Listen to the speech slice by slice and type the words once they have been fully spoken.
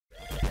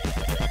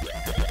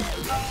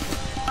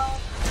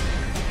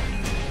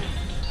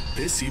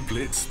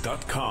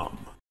DESIblitz.com.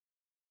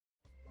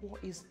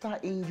 What is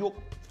that in your...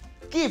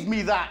 Give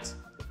me that!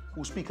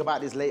 We'll speak about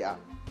this later.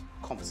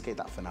 Confiscate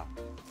that for now.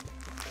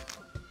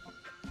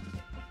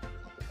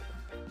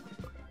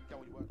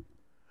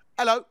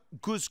 Hello,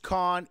 Guz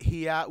Khan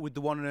here with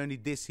the one and only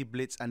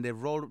DESIblitz, and they've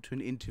rolled up to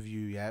an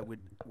interview, yeah, with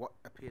what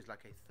appears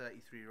like a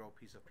 33-year-old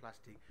piece of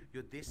plastic.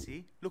 You're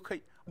Desi. Look at...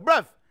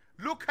 Bruv!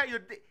 Look at your...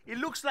 It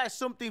looks like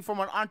something from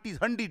an auntie's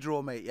hundy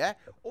drawer, mate, yeah?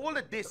 All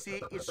the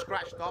Desi is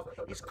scratched off.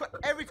 It's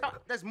every time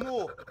there's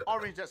more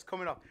orange that's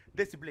coming off.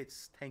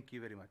 DESIblitz, thank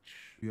you very much.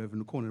 You over in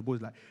the corner, the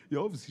boy's like,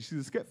 yo, obviously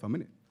she's a sket fam,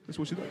 innit? That's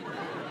what she does.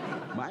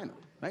 Man,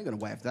 I ain't gonna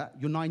wife that.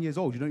 You're 9 years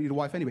old, you don't need a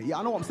wife anyway. Yeah,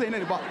 I know what I'm saying,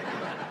 innit?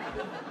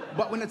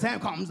 But when the time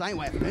comes, I ain't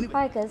wifing anyway.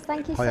 Hi guys,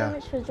 thank you so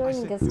much for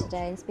joining us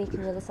today and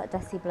speaking with us at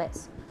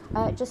DESIblitz.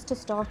 Just to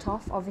start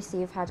off,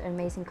 obviously you've had an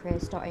amazing career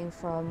starting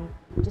from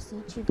just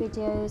YouTube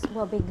videos,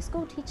 well, being a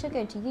school teacher,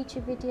 going to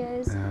YouTube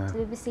videos, to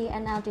the BBC,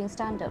 and now doing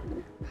stand-up.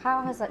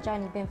 How has that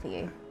journey been for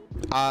you?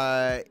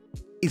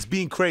 It's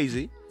been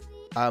crazy,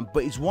 but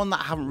it's one that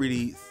I haven't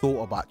really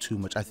thought about too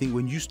much. I think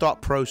when you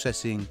start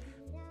processing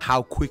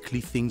how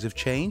quickly things have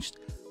changed,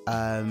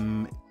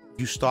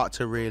 you start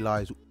to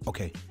realize,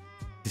 okay,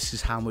 this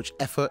is how much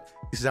effort,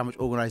 this is how much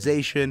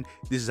organization,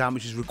 this is how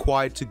much is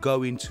required to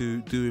go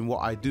into doing what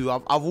I do.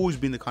 I've always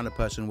been the kind of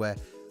person where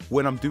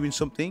when I'm doing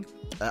something,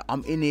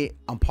 I'm in it,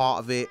 I'm part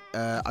of it,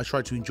 I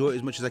try to enjoy it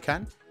as much as I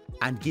can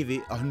and give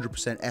it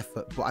 100%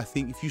 effort. But I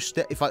think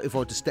if I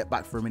were to step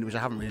back for a minute, which I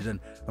haven't really done,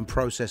 and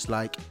process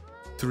like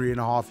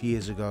 3.5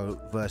 years ago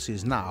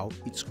versus now,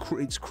 it's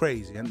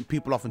crazy. And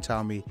people often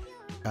tell me,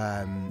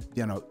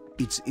 you know,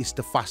 it's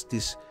the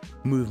fastest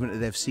movement that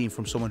they've seen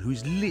from someone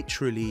who's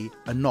literally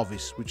a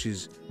novice, which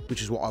is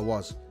what I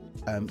was,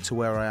 to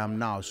where I am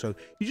now. So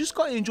you just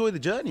got to enjoy the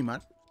journey,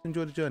 man.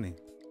 Enjoy the journey.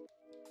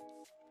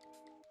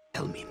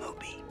 Tell me,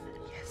 Mobeen.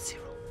 Yes,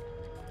 Cyril.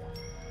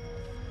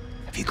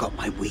 Have you got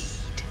my weed?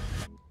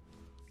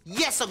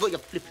 Yes, I got your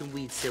flipping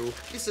weed, Cyril.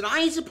 Listen, I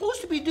ain't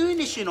supposed to be doing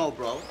this, you know,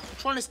 bro. I'm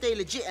trying to stay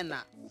legit and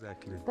that.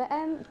 Exactly. But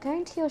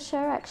going to your show,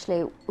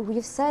 actually,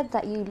 you've said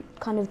that you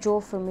kind of draw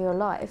from real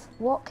life.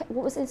 What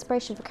was the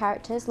inspiration for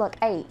characters? Like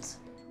 8.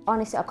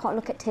 Honestly, I can't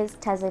look at Tez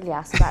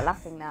Ilyas without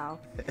laughing now.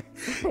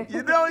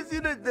 You know, it's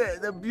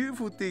the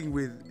beautiful thing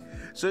with...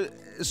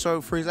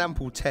 So for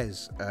example,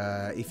 Tez,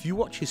 if you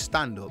watch his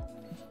stand-up,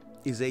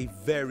 is a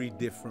very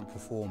different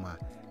performer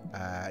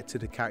to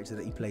the character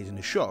that he plays in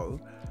the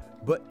show.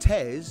 But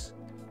Tez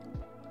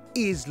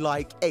is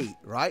like 8,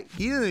 right?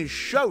 He doesn't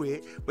show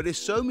it, but there's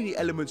so many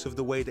elements of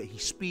the way that he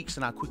speaks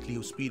and how quickly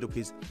he'll speed up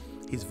his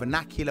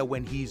vernacular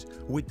when he's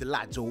with the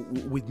lads or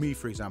with me,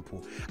 for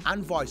example,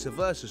 and vice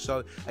versa.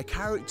 So a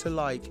character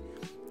like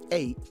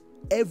 8,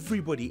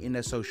 everybody in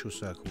their social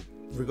circle,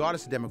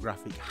 regardless of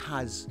demographic,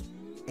 has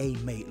a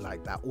mate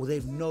like that, or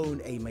they've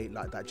known a mate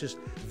like that, just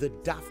the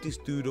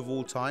daftest dude of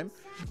all time,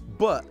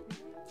 but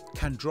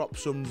can drop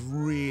some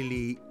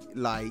really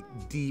like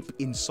deep,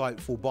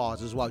 insightful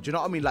bars as well. Do you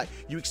know what I mean? Like,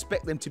 you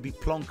expect them to be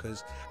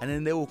plonkers, and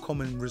then they will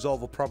come and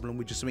resolve a problem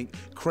with just something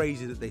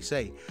crazy that they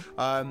say.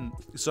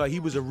 So he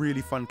was a really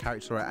fun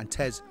character, right? And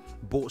Tez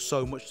brought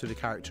so much to the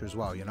character as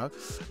well, you know.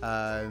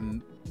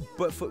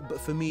 But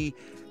for me,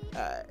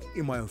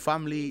 in my own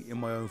family, in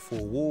my own 4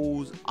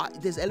 walls,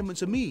 there's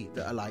elements of me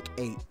that are like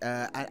 8,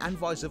 and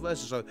vice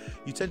versa. So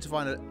you tend to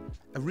find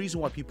a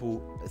reason why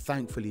people,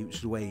 thankfully, which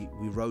is the way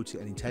we wrote it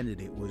and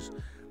intended it, was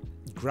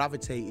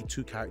gravitated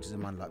to characters in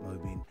Man Like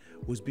Mobeen,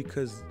 was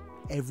because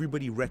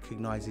everybody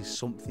recognizes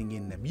something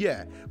in them.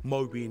 Yeah,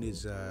 Mobeen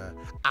is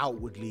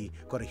outwardly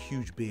got a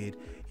huge beard,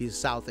 he's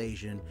South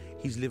Asian,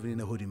 he's living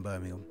in a hood in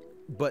Birmingham.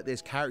 But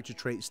there's character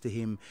traits to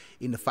him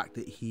in the fact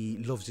that he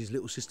loves his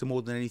little sister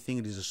more than anything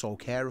and is a sole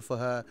carer for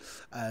her.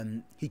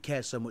 He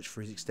cares so much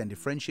for his extended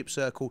friendship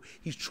circle.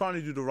 He's trying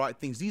to do the right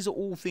things. These are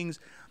all things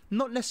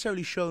not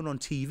necessarily shown on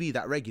TV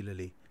that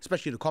regularly,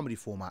 especially in the comedy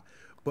format,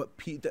 but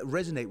that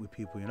resonate with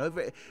people, you know.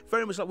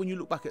 Very much like when you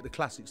look back at the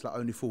classics like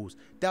Only Fools,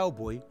 Del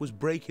Boy was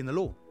breaking the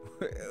law.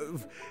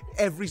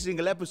 Every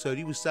single episode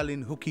he was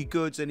selling hooky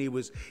goods and he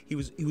was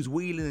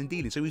wheeling and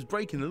dealing, so he was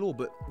breaking the law,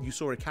 but you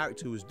saw a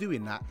character who was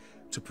doing that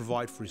to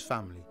provide for his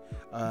family.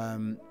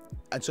 And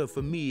so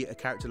for me, a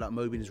character like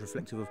Mobeen is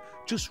reflective of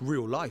just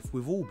real life.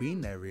 We've all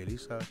been there, really.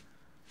 So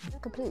I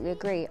completely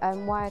agree.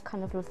 Why I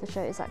kind of love the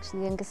show is actually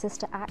the younger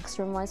sister Axe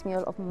reminds me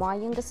of my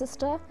younger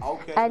sister.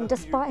 Okay. And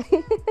despite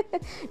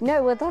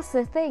no, well, that's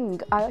the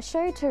thing. I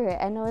showed her it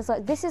and I was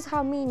like, this is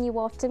how mean you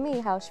are to me,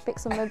 how she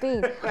picks on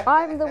Mobeen.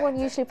 I'm the one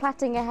usually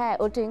plaiting her hair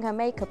or doing her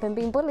makeup and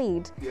being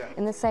bullied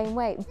in the same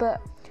way. But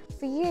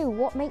for you,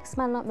 what makes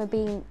Man Like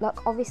Mobeen,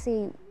 like,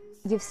 obviously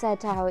you've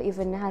said how it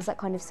even has that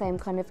kind of same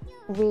kind of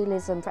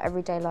realism for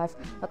everyday life,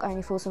 like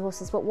Only Fools and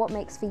Horses, but what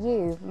makes for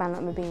you Man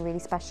Like Mobeen really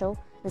special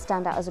and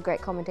stand out as a great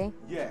comedy?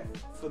 Yeah,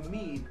 for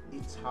me,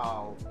 it's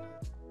how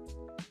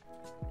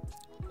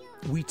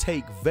we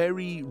take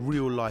very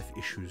real life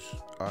issues,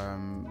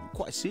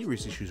 quite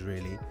serious issues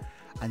really,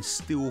 and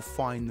still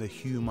find the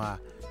humour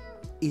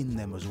in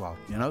them as well,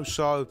 you know.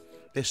 So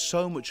there's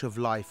so much of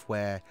life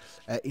where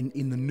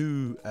in the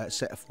new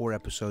set of 4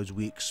 episodes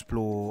we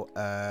explore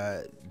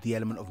the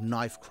element of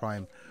knife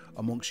crime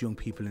amongst young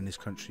people in this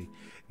country.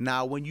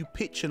 Now, when you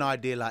pitch an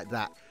idea like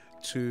that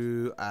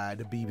to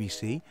the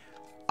BBC,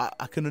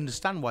 I can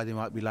understand why they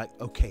might be like,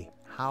 okay,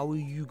 how are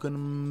you gonna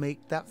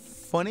make that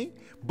funny?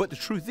 But the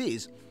truth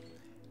is,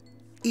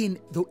 in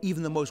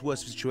even the most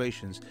worst of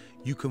situations,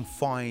 you can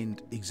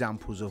find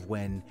examples of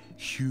when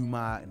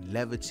humor and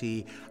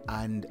levity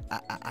and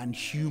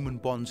human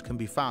bonds can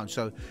be found.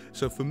 So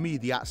for me,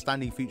 the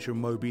outstanding feature of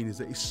Mobeen is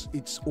that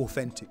it's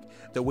authentic.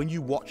 That when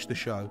you watch the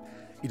show,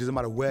 it doesn't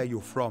matter where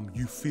you're from,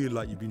 you feel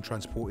like you've been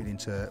transported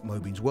into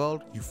Mobeen's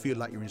world. You feel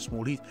like you're in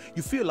Small Heath.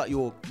 You feel like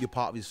you're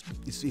part of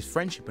his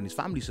friendship and his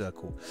family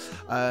circle.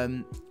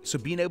 So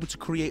being able to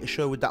create a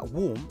show with that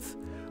warmth,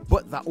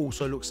 but that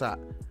also looks at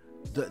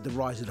the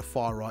rise of the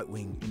far right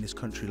wing in this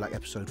country, like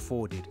episode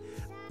 4 did.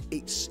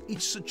 It's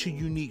such a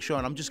unique show,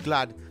 and I'm just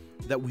glad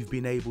that we've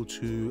been able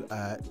to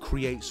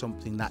create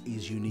something that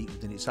is unique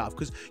within itself.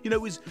 Because, you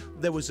know,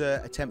 there was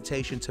a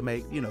temptation to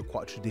make, you know,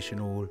 quite a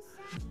traditional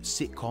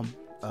sitcom,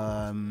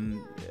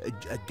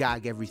 a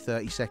gag every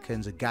 30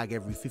 seconds, a gag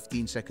every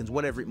 15 seconds,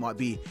 whatever it might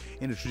be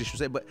in a traditional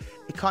setting. But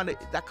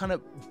that kind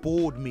of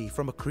bored me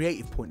from a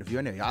creative point of view.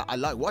 Anyway, I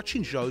like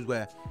watching shows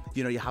where,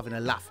 you know, you're having a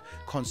laugh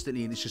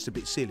constantly and it's just a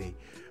bit silly.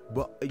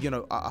 But, you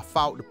know, I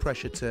felt the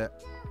pressure to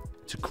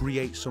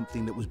create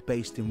something that was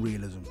based in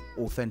realism,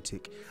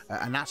 authentic,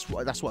 and that's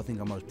what I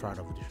think I'm most proud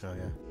of with the show.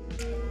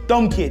 Yeah.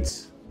 Dumb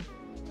kids.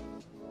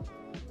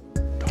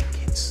 Dumb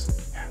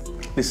kids. Yeah.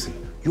 Listen,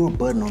 you're a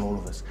burden on all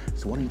of us.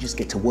 So why don't you just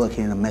get to work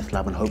in a meth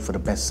lab and hope for the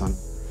best, son?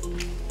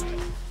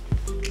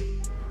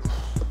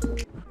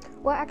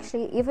 Well,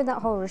 actually, even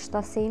that whole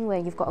Rishta scene where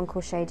you've got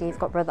Uncle Shady, you've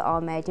got Brother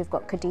Ahmed, you've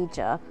got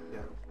Khadija.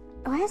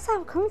 Where's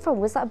that come from?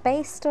 Was that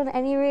based on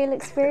any real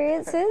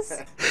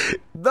experiences?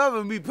 Not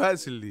with me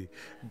personally,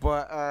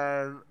 but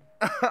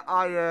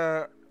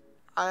I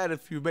had a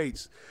few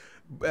mates,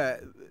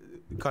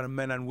 kind of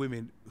men and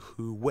women,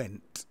 who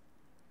went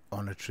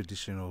on a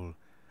traditional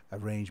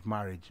arranged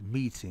marriage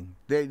meeting.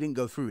 They didn't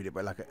go through with it,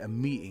 but like a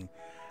meeting,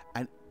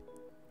 and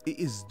it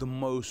is the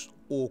most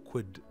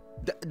awkward.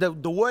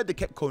 The word that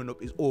kept coming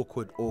up is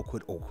awkward,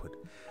 awkward, awkward.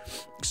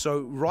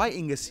 So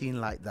writing a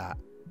scene like that,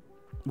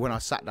 when I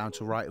sat down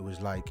to write, it was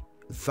like,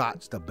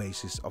 that's the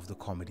basis of the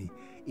comedy.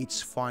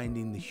 It's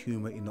finding the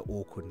humor in the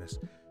awkwardness.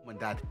 My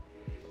dad,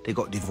 they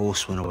got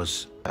divorced when I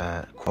was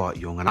quite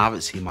young, and I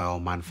haven't seen my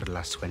old man for the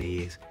last 20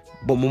 years.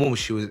 But my mum,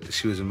 she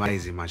was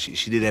amazing, man.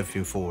 She did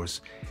everything for us.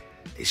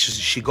 It's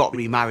just, she got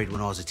remarried when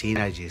I was a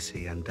teenager, you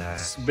see, and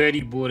it's very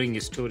boring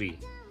story.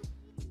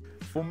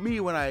 For me,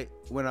 when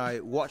I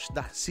watched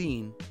that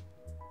scene,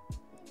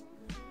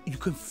 you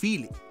can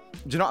feel it.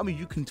 Do you know what I mean?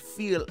 You can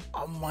feel,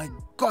 oh my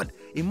God,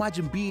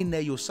 imagine being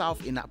there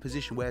yourself in that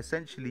position where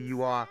essentially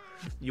you are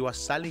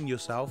selling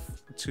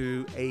yourself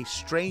to a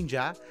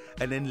stranger,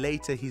 and then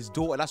later his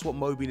daughter. That's what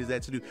Mobeen is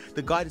there to do.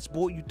 The guy that's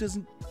bought you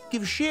doesn't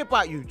give a shit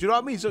about you. Do you know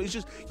what I mean? So it's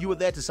just, you were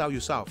there to sell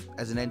yourself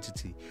as an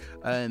entity.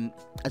 And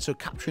so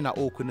capturing that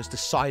awkwardness, the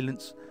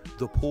silence,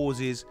 the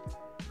pauses.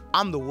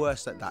 I'm the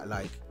worst at that.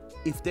 Like,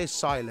 if there's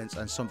silence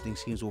and something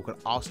seems awkward,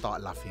 I'll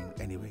start laughing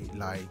anyway.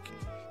 Like,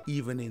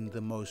 even in the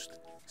most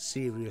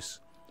serious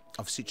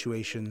of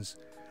situations,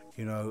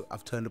 you know,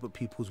 I've turned up at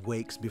people's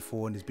wakes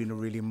before, and there's been a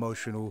really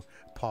emotional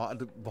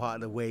part of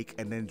the wake,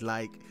 and then,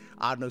 like,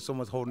 I don't know,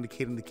 someone's holding the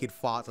kid and the kid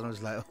farts, and I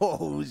was like,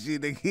 oh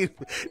shit, the kid,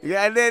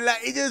 yeah, and then, like,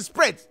 it just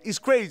spreads. It's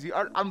crazy.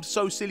 I'm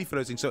so silly for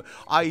those things. So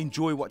I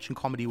enjoy watching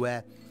comedy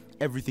where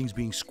everything's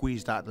being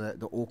squeezed out,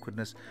 the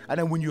awkwardness. And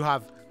then when you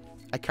have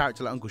a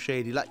character like Uncle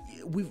Shady, like,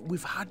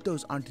 we've had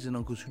those aunties and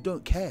uncles who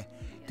don't care.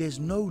 There's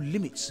no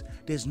limits,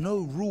 there's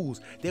no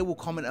rules. They will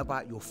comment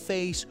about your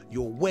face,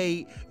 your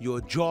weight,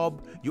 your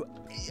job,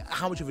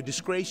 how much of a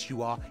disgrace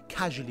you are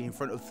casually in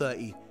front of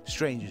 30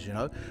 strangers, you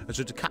know? And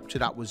so to capture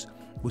that was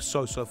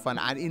so fun.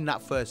 And in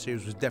that first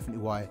series was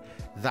definitely why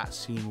that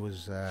scene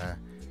was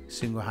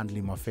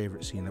single-handedly my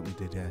favourite scene that we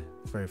did. Yeah,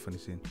 very funny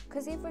scene.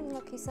 Because even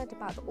like you said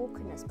about the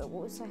awkwardness, but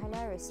what was so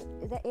hilarious,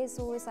 there is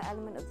always that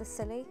element of the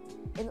silly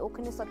in the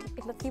awkwardness.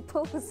 Like he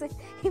pulls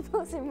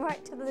him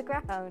right to the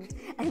ground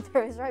and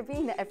throws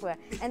Ribena everywhere.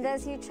 And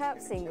there's you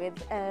chapsing with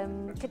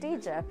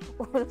Khadija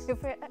all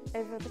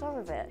over the top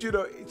of it. Do you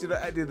know,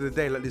 at the end of the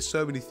day, like, there's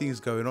so many things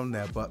going on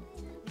there, but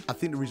I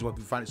think the reason why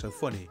people find it so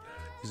funny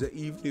is that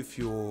even if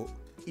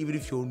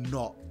you're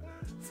not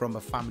from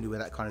a family where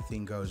that kind of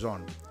thing goes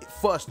on,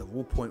 first of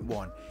all, point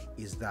one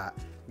is that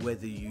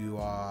whether you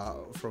are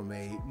from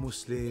a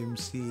Muslim,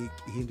 Sikh,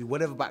 Hindu,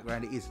 whatever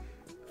background it is,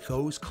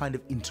 those kind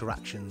of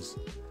interactions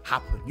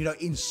happen, you know,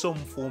 in some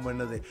form or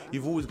another.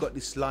 You've always got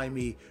this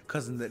slimy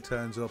cousin that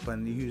turns up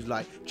and who's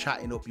like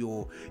chatting up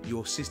your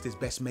sister's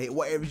best mate,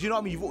 whatever. Do you know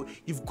what I mean?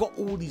 You've got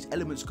all these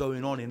elements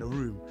going on in a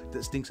room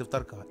that stinks of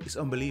tarka. It's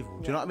unbelievable.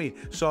 Do you know what I mean?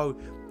 So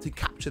to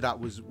capture that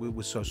was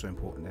so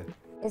important there.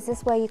 Is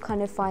this where you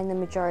kind of find the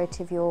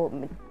majority of your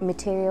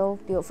material,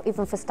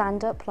 even for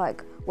stand-up?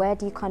 Like, where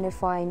do you kind of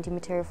find your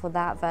material for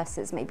that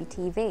versus maybe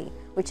TV,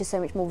 which is so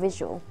much more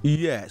visual?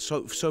 Yeah,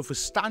 so for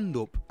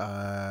stand-up,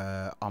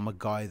 I'm a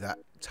guy that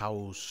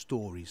tells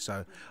stories,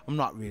 so I'm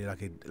not really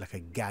like a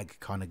gag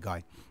kind of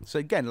guy. So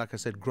again, like I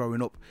said,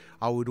 growing up,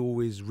 I would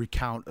always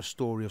recount a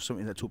story of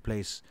something that took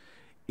place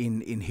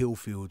in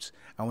Hillfields,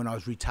 and when I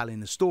was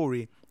retelling the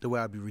story, the way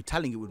I'd be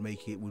retelling it would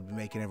be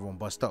making everyone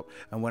bust up.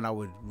 And when I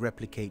would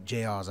replicate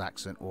JR's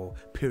accent or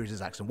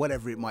Pierce's accent,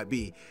 whatever it might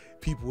be,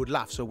 people would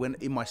laugh. So when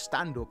in my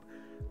stand-up,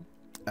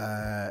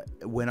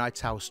 when I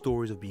tell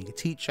stories of being a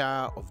teacher,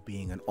 of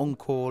being an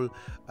uncle,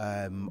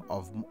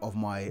 of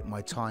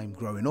my time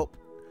growing up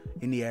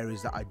in the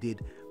areas that I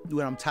did,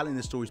 when I'm telling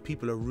the stories,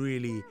 people are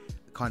really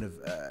kind of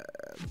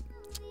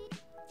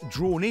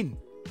drawn in,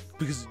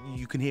 because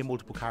you can hear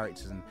multiple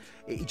characters, and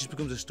it just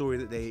becomes a story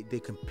that they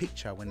can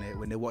picture when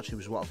they're watching,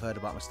 which is what I've heard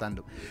about my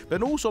stand-up.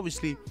 But also,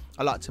 obviously,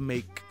 I like to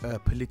make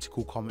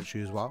political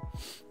commentary as well,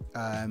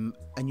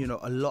 and you know,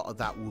 a lot of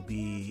that will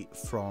be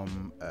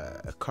from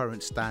a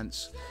current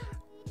stance.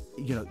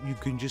 You know, you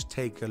can just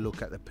take a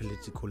look at the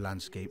political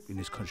landscape in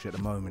this country at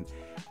the moment.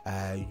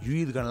 You're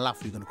either going to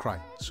laugh or you're going to cry.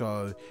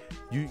 So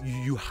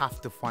you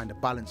have to find a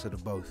balance of the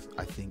both,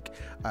 I think.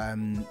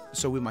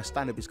 So with my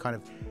stand-up, it's kind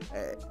of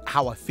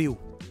how I feel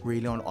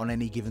really on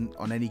any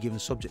given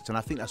subject, and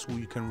I think that's all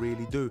you can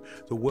really do.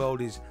 The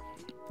world is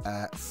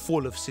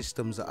full of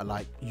systems that are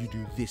like, you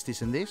do this,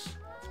 this, and this,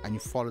 and you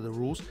follow the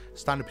rules.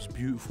 Stand-up is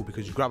beautiful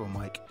because you grab a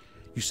mic,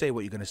 you say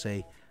what you're going to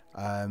say.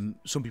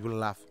 Some people will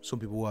laugh, some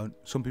people won't,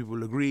 some people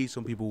will agree,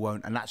 some people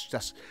won't, and it's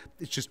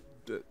just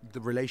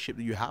the relationship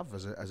that you have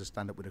as a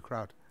stand-up with a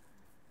crowd.